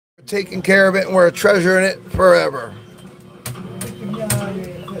taking care of it, and we're treasuring it forever.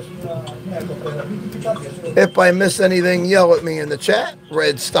 If I miss anything, yell at me in the chat.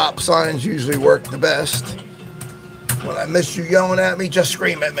 Red stop signs usually work the best. When I miss you yelling at me, just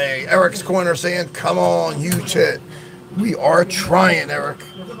scream at me. Eric's Corner saying, come on, huge hit. We are trying, Eric.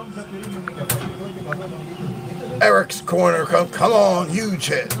 Eric's Corner, come on, huge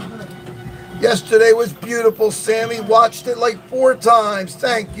hit. Yesterday was beautiful, Sammy. Watched it like 4 times.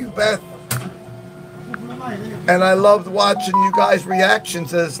 Thank you, Beth. And I loved watching you guys'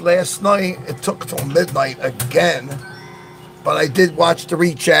 reactions as last night. It took till midnight again. But I did watch the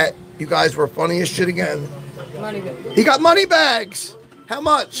rechat. You guys were funny as shit again. He got money bags. How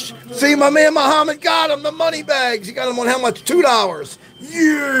much? See, my man Muhammad got him the money bags. He got them on how much? $2.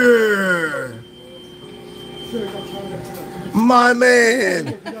 Yeah. My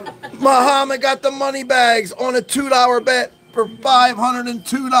man. Muhammad got the money bags on a $2 bet for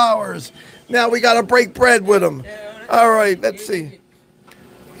 $502. Now we got to break bread with him. All right, let's see.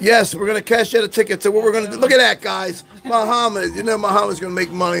 Yes, we're going to cash out a ticket. So what we're going to do, look at that, guys. Muhammad, you know Muhammad's going to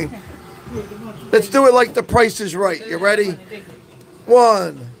make money. Let's do it like the Price is Right. You ready?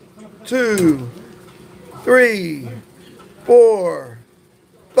 1, 2, 3, 4,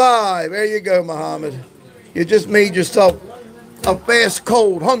 5. There you go, Muhammad. You just made yourself a fast,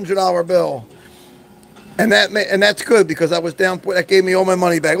 cold $100 bill. And that's good because I was down. That gave me all my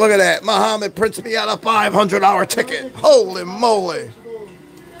money back. Look at that. Muhammad prints me out a $500 ticket. Holy moly.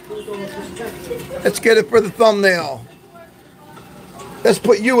 Let's get it for the thumbnail. Let's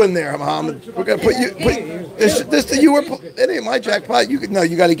put you in there, Muhammad. We're gonna put you. This you were. It ain't my jackpot. You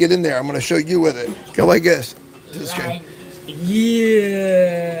got to get in there. I'm gonna show you with it. Go like this.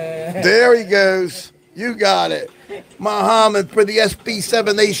 Yeah. There he goes. You got it. Muhammad for the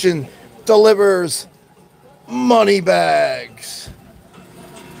SB7 Nation delivers money bags.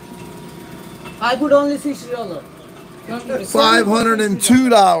 I put only $60.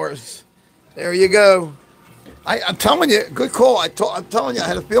 $502. There you go. I'm telling you, good call. I'm telling you, I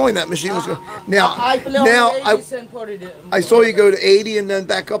had a feeling that machine was going. I saw you go to 80 and then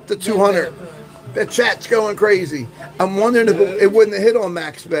back up to 200. The chat's going crazy. I'm wondering if it wouldn't have hit on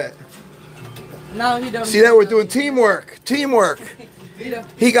max bet. No, he don't. See that we're doing teamwork. Teamwork.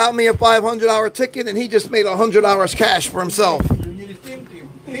 He got me a $500 ticket and he just made $100 cash for himself.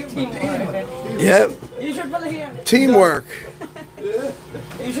 Yep. You should pull it here. Teamwork. You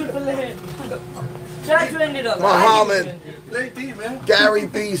should pull it here. Try $20. Muhammad. Gary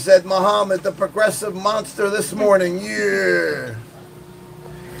B said Muhammad, the progressive monster this morning. Yeah.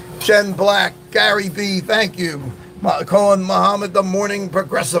 Jen Black, Gary B, thank you. Calling Muhammad the morning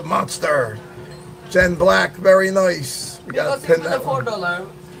progressive monster. Jen Black, very nice. We got to pin that one.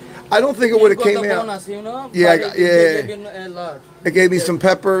 I don't think it would have came out. Bonus, you know? Yeah, yeah. It gave me some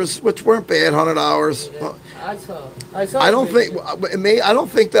peppers, which weren't bad, $100. I saw. I don't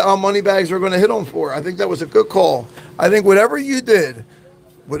think that our money bags are going to hit on for. I think that was a good call. I think whatever you did,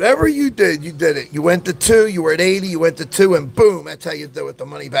 you did it. You went to 2, you were at 80, you went to 2, and boom, that's how you do it. The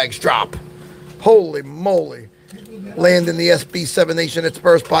money bags drop. Holy moly. Land in the SB7 Nation, its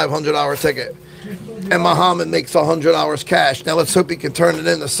first $500 ticket. And Muhammad makes $100 cash. Now let's hope he can turn it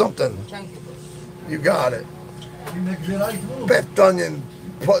into something. You got it. Beth Dunyan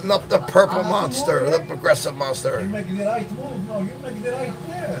putting up the purple monster, the progressive monster. You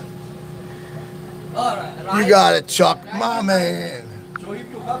got it, Chuck, my man. So if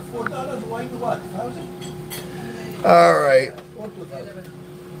you have $4, why do what? 1,000? All right.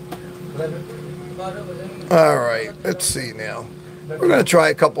 All right. Let's see now. We're gonna try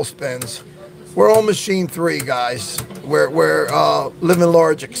a couple spins. We're on machine 3, guys. Where Living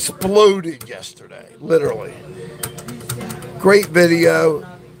Large exploded yesterday, literally. Great video.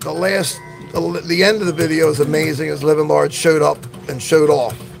 The end of the video is amazing as Living Large showed up and showed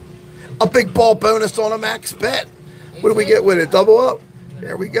off. A big ball bonus on a max bet. What do we get with it? Double up?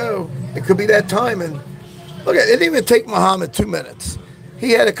 There we go. It could be that timing. Look at it. It didn't even take Muhammad 2 minutes.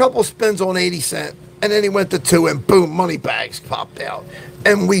 He had a couple spins on 80 cents, and then he went to 2, and boom, money bags popped out.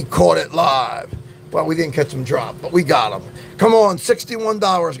 And we caught it live. Well, we didn't catch them drop, but we got them. Come on,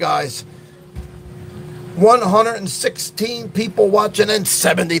 $61, guys. 116 people watching and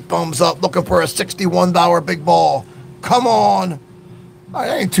 70 thumbs up looking for a $61 big ball. Come on. Oh,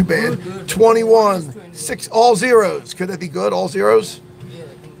 that ain't too bad. 21, 6, all zeros. Could that be good, all zeros?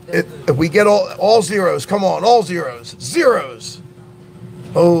 If we get all zeros, come on, all zeros. Zeros.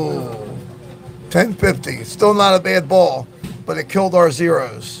 Oh, 1050. Still not a bad ball, but it killed our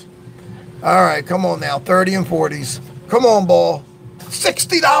zeros. All right, come on now, 30 and 40s. Come on, ball.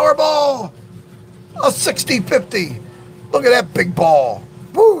 $60 ball. A 60-50. Look at that big ball.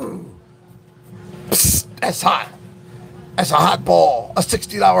 Woo. That's hot. That's a hot ball. A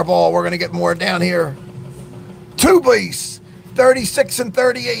 $60 ball. We're going to get more down here. Two base. 36 and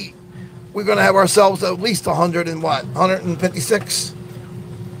 38. We're going to have ourselves at least 100 and what? 156?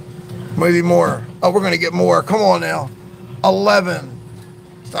 Maybe more. Oh, we're going to get more. Come on now. 11.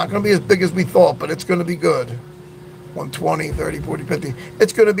 It's not going to be as big as we thought, but it's going to be good. 120, 30, 40, 50.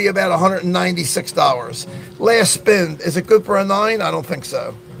 It's going to be about $196. Last spin. Is it good for a 9? I don't think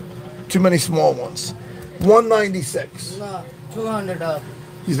so. Too many small ones. 196. No, 200 up.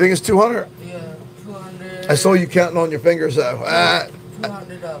 You think it's 200? Yeah, 200. I saw you counting on your fingers though.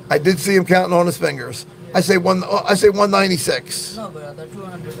 200 up. I did see him counting on his fingers. Yeah. I say 196. No, brother,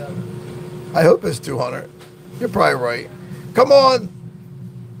 200 up. I hope it's 200. You're probably right. Come on.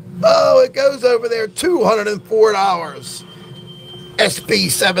 Oh, it goes over there. $204.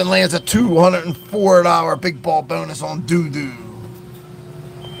 SB7 lands a $204 big ball bonus on doo-doo.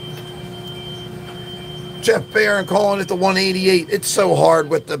 Jeff Barron calling it the 188. It's so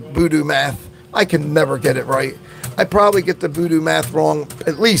hard with the voodoo math. I can never get it right. I probably get the voodoo math wrong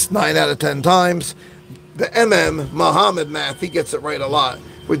at least 9 out of 10 times. The Muhammad math, he gets it right a lot.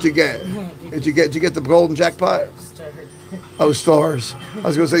 What'd you get? Did you get the golden jackpot? Oh, stars. I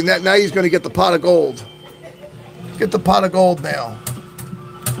was going to say, now he's going to get the pot of gold. Get the pot of gold now.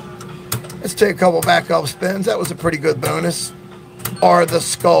 Let's take a couple backup spins. That was a pretty good bonus. Are the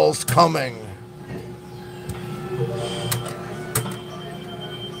skulls coming?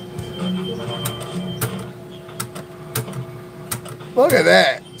 Look at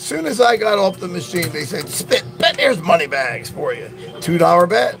that. As soon as I got off the machine, they said, spit, bet there's money bags for you. $2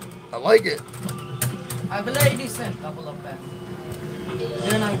 bet. I like it. I will 80 cents, couple of packs.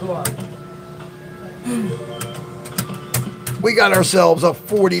 Then I go out. We got ourselves a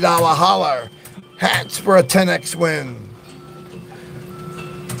 $40 holler. Hats for a 10x win.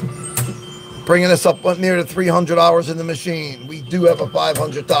 Bringing us up near the $300 in the machine. We do have a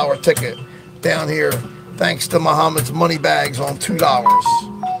 $500 ticket down here. Thanks to Muhammad's money bags on $2.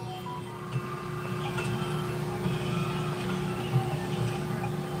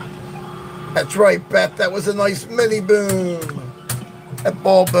 That's right, Beth. That was a nice mini boom. That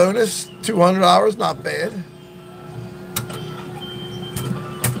ball bonus, $200, not bad.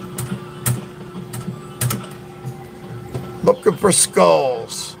 Looking for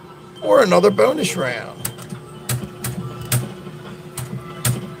skulls or another bonus round.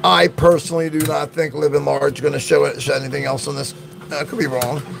 I personally do not think Living Large is going to show anything else on this. I could be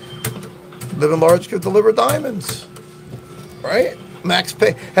wrong. Living Large could deliver diamonds, right? Max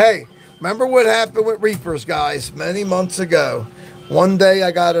pay. Hey, remember what happened with Reapers, guys, many months ago? One day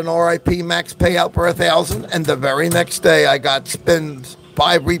I got an RIP max payout for 1,000, and the very next day I got spins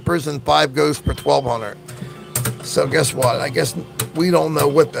 5 Reapers and 5 Ghosts for 1,200. So guess what? I guess we don't know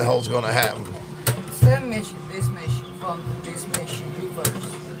what the hell's going to happen. Same machine, this machine, from this machine, Reapers.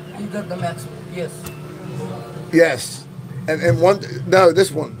 You got the max, yes. Yes. And one, no,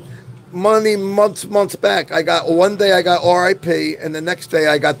 this one. Months back, I got one day I got RIP, and the next day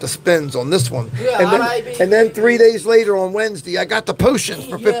I got the spins on this one. Yeah, and then 3 days later on Wednesday, I got the potions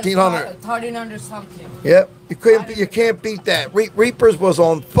for 1,500. 1,300 something. Yep, you can't beat that. Reapers was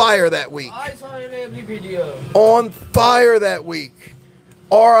on fire that week. I saw it every video. On fire that week.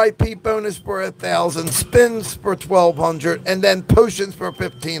 RIP bonus for 1,000, spins for 1,200, and then potions for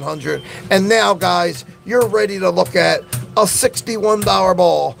 1,500. And now, guys, you're ready to look at a $61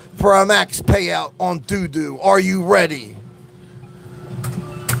 ball for a max payout on doo-doo. Are you ready?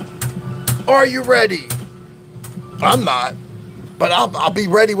 Are you ready? I'm not, but I'll be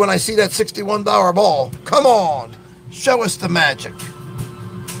ready when I see that $61 ball. Come on, show us the magic.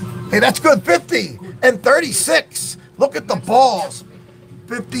 Hey, that's good. 50 and 36. Look at the balls.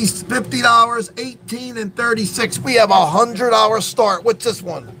 $50, 18 and 36. We have a $100 start. What's this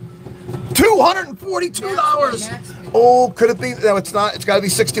one? $242. Oh, could it be? No, it's not. It's got to be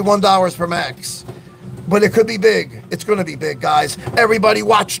 $61 for max. But it could be big. It's going to be big, guys. Everybody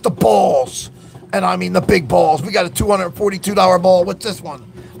watch the balls. And I mean the big balls. We got a $242 ball. What's this one?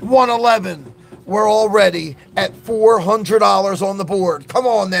 111. We're already at $400 on the board. Come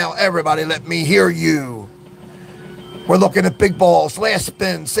on now, everybody. Let me hear you. We're looking at big balls. Last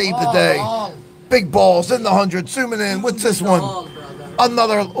spin. Save the day. Big balls in the 100. Zooming in. What's this one?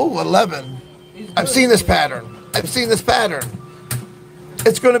 Another, 11. I've seen this pattern. I've seen this pattern.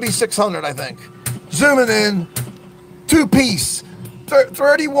 It's going to be 600, I think. Zooming in. 2-piece.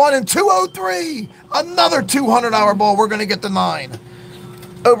 31 and 203. Another $200 ball. We're going to get the 9.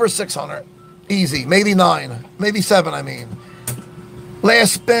 Over 600. Easy. Maybe 9. Maybe 7, I mean.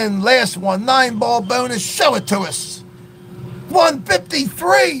 Last spin. Last one. 9 ball bonus. Show it to us.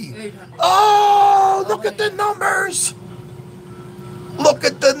 153. Oh, Oh, look at the numbers. Look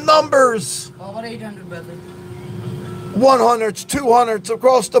at the numbers. How about 800, brother? 100s, 200s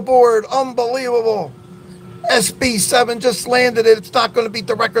across the board. Unbelievable. SB7 just landed it. It's not going to beat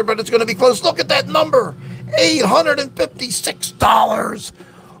the record, but it's going to be close. Look at that number. $856.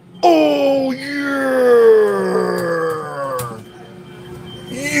 Oh, yeah.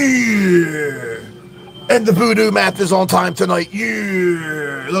 Yeah. And the voodoo math is on time tonight.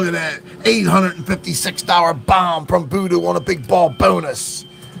 Yeah. Look at that. $856 bomb from voodoo on a big ball bonus.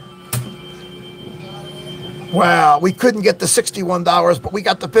 Wow, we couldn't get the $61, but we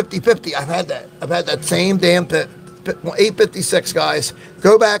got the 50-50. I've had that same damn pit. 856, guys.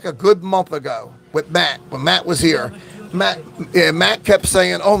 Go back a good month ago with Matt, when Matt was here. Matt kept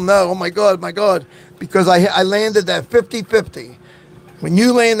saying, oh no, oh my God, because I landed that 50-50. When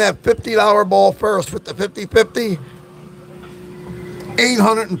you land that $50 ball first with the 50-50,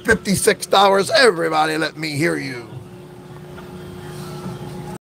 $856, everybody let me hear you.